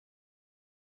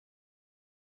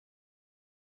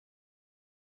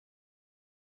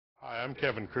Hi, I'm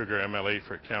Krueger MLA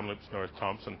for Kamloops-North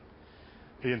Thompson.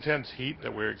 The intense heat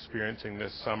that we're experiencing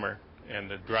this summer and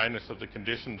the dryness of the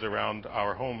conditions around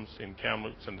our homes in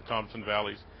Kamloops and the Thompson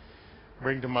valleys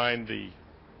bring to mind the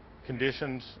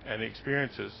conditions and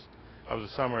experiences of the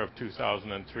summer of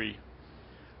 2003.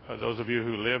 Those of you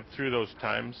who lived through those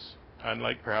times,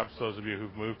 unlike perhaps those of you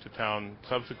who've moved to town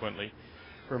subsequently,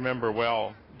 remember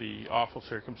well the awful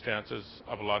circumstances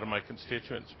of a lot of my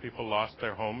constituents. People lost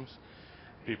their homes.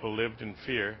 People lived in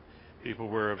fear. People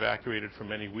were evacuated for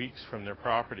many weeks from their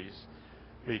properties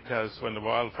because when the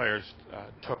wildfires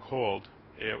took hold,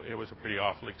 it was a pretty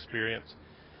awful experience.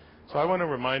 So I want to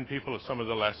remind people of some of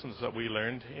the lessons that we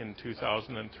learned in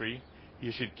 2003.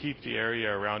 You should keep the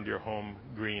area around your home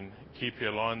green. Keep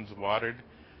your lawns watered.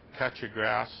 Cut your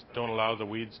grass. Don't allow the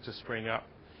weeds to spring up.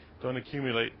 Don't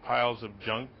accumulate piles of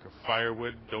junk or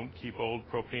firewood. Don't keep old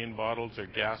propane bottles or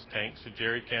gas tanks or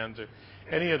jerry cans or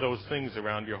any of those things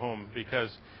around your home, because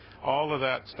all of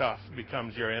that stuff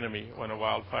becomes your enemy when a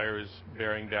wildfire is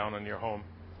bearing down on your home.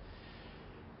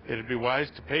 It'd be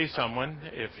wise to pay someone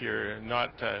if you're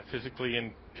not physically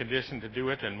in condition to do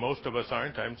it, and most of us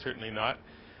aren't. I'm certainly not.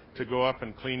 To go up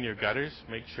and clean your gutters,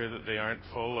 make sure that they aren't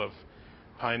full of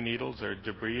pine needles or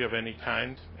debris of any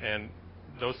kind, and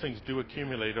those things do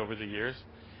accumulate over the years.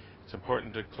 It's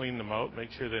important to clean them out,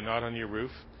 make sure they're not on your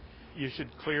roof. You should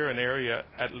clear an area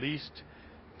at least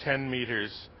 10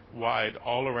 meters wide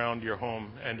all around your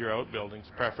home and your outbuildings,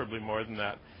 preferably more than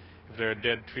that. If there are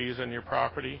dead trees on your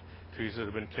property, trees that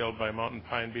have been killed by mountain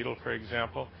pine beetle, for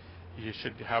example, you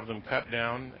should have them cut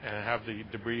down and have the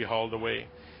debris hauled away.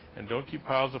 And don't keep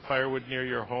piles of firewood near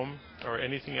your home or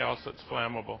anything else that's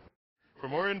flammable. For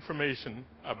more information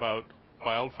about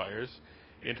wildfires,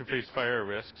 interface fire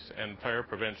risks, and fire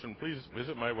prevention, please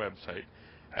visit my website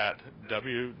at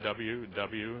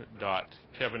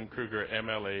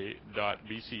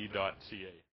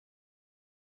www.kevinkruegermla.bc.ca.